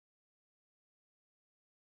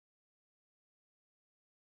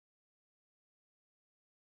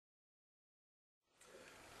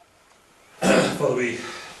Father, we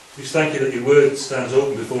thank you that your word stands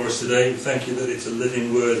open before us today. We thank you that it's a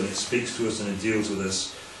living word and it speaks to us and it deals with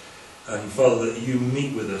us. And Father, that you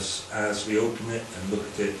meet with us as we open it and look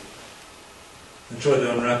at it and try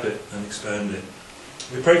to unwrap it and expand it.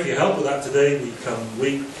 We pray for your help with that today. We come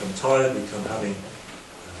weak, we come tired, we come having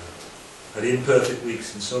had imperfect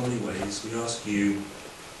weeks in so many ways. We ask you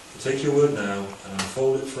to take your word now and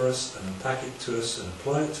unfold it for us and unpack it to us and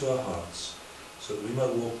apply it to our hearts so that we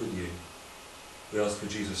might walk with you. We ask for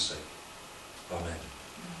Jesus' sake. Amen.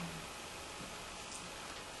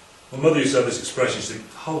 My mother used to have this expression, she said,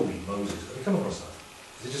 "Holy Moses." Have you come across that?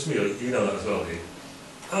 Is it just me, or you know that as well, do you?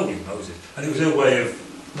 Holy Moses. And it was her way of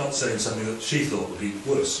not saying something that she thought would be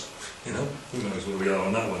worse. You know, who knows where we are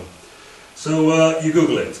on that one. So you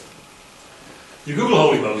Google it. You Google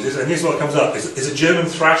Holy Moses, and here's what comes up. It's a German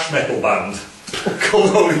thrash metal band called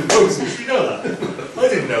Holy Moses. You know that? I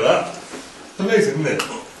didn't know that. Amazing, isn't it?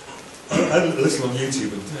 I had a listen on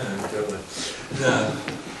YouTube and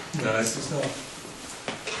no, it's not.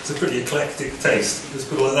 It's a pretty eclectic taste, let's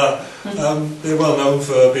put it like that. They're well known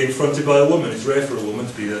for being fronted by a woman. It's rare for a woman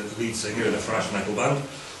to be the lead singer in a thrash metal band.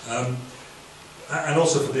 And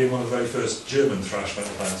also for being one of the very first German thrash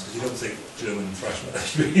metal bands, because you don't think German thrash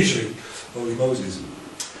metal usually Holy Moses.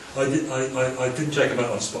 I didn't check them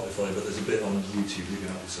out on Spotify, but there's a bit on YouTube, you can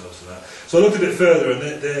help yourselves to that. So I looked a bit further, and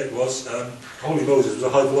there it was. Holy Moses was a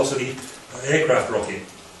high velocity aircraft rocket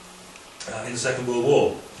in the Second World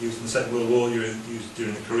War. Used in the Second World War, used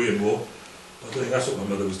during the Korean War. I don't think that's what my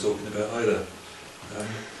mother was talking about either.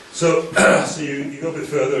 So you go a bit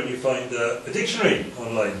further and you find a dictionary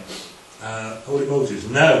online. Holy Moses,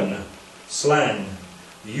 noun, slang,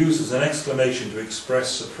 used as an exclamation to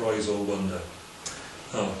express surprise or wonder.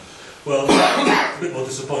 Oh, well, a bit more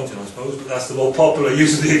disappointing, I suppose, but that's the more popular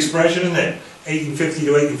use of the expression, isn't it? 1850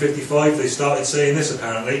 to 1855, they started saying this,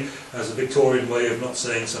 apparently, as a Victorian way of not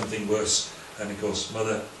saying something worse. And of course,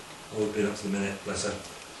 Mother, always been up to the minute, bless her,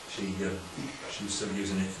 she was still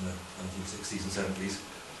using it in the 1960s and 70s,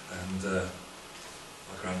 and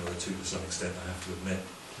my grandmother too, to some extent, I have to admit.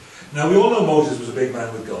 Now, we all know Moses was a big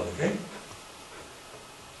man with God, okay?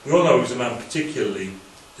 We all know he was a man particularly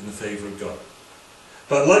in the favour of God.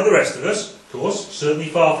 But like the rest of us, of course, certainly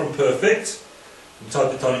far from perfect, from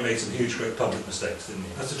time to time he made some huge, great public mistakes, didn't he?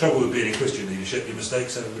 That's the trouble with being in Christian leadership. Your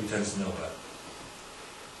mistakes, everybody tends to know about.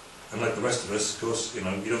 And like the rest of us, of course, you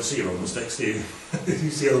know, you don't see your own mistakes, do you? You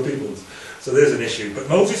see other people's. So there's an issue. But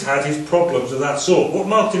Moses had his problems of that sort. What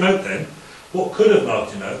marked him out then? What could have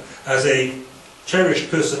marked him out as a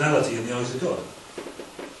cherished personality in the eyes of God?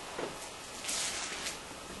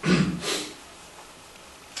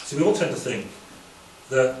 See, we all tend to think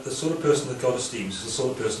that the sort of person that God esteems is the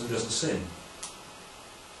sort of person who doesn't sin.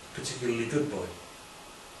 Particularly good boy.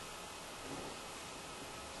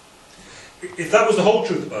 If that was the whole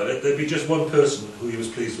truth about it, there'd be just one person who he was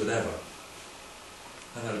pleased with ever.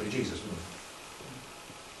 And that would be Jesus, wouldn't it?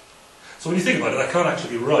 So when you think about it, that can't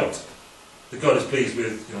actually be right. That God is pleased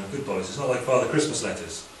with, you know, good boys. It's not like Father Christmas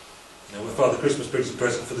letters. You know, where Father Christmas brings a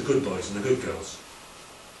present for the good boys and the good girls.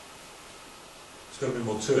 There's got to be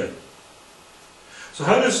more to it. So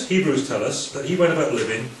how does Hebrews tell us that he went about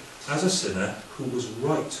living as a sinner who was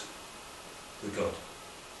right with God?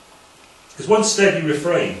 There's one steady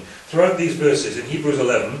refrain throughout these verses in Hebrews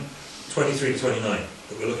 11, 23 to 29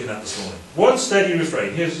 that we're looking at this morning. One steady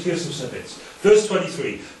refrain. Here's some snippets. Verse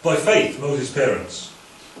 23, by faith Moses' parents.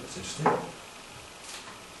 That's interesting.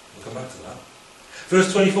 We'll come back to that.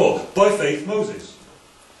 Verse 24, by faith Moses.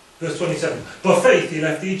 Verse 27, by faith he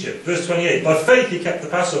left Egypt. Verse 28, by faith he kept the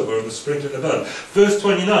Passover and the sprinkling of the blood. Verse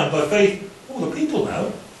 29, by faith, the people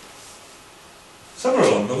now. Somewhere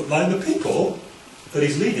along the line, the people that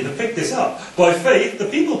he's leading have picked this up. By faith, the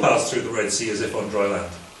people passed through the Red Sea as if on dry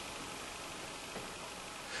land.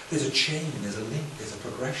 There's a chain, there's a link, there's a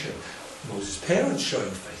progression. Moses' parents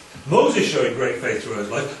showing faith. Moses showing great faith throughout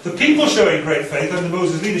his life. The people showing great faith under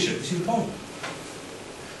Moses' leadership. You see the point?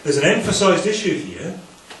 There's an emphasised issue here.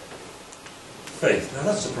 Faith. Now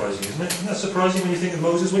that's surprising, isn't it? Isn't that surprising when you think of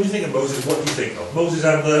Moses? When you think of Moses, what do you think of? Moses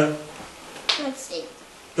and the Red Sea.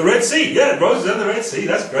 The Red Sea, yeah, Moses and the Red Sea,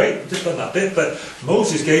 that's great. We've just done that bit, but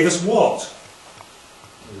Moses gave us what?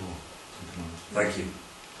 Thank you.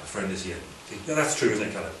 My friend is here. Yeah, that's true, isn't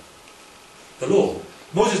it, Caleb? The law.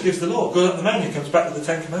 Moses gives the law. Goes up the mountain, comes back with the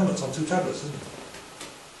 10 Commandments on 2 tablets, isn't it?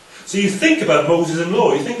 So you think about Moses and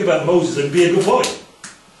law, you think about Moses and be a good boy.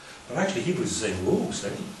 But actually Hebrews is saying, whoa,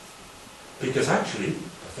 steady. Because actually,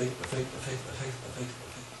 by faith.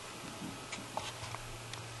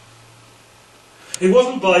 It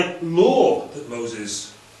wasn't by law that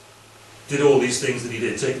Moses did all these things that he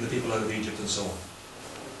did, taking the people out of Egypt and so on.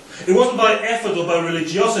 It wasn't by effort or by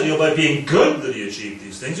religiosity or by being good that he achieved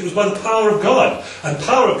these things. It was by the power of God. And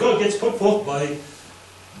power of God gets put forth by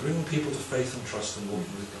bringing people to faith and trust and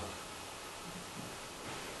walking with God.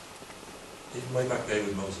 Even way back there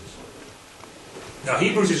with Moses. Now,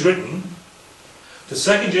 Hebrews is written to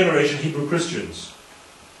second generation Hebrew Christians.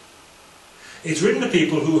 It's written to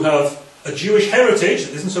people who have a Jewish heritage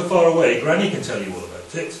that isn't so far away. Granny can tell you all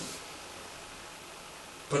about it.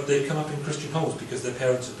 But they've come up in Christian homes because their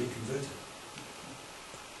parents have been converted.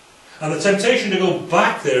 And the temptation to go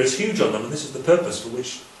back there is huge on them, and this is the purpose for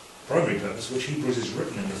which, primary purpose, for which Hebrews is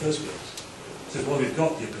written in the first place. This is why we've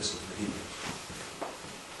got the epistle to the Hebrews.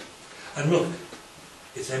 And look,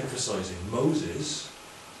 it's emphasising Moses,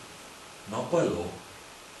 not by law,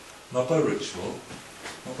 not by ritual,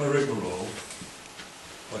 not by rigmarole,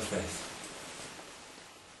 by faith.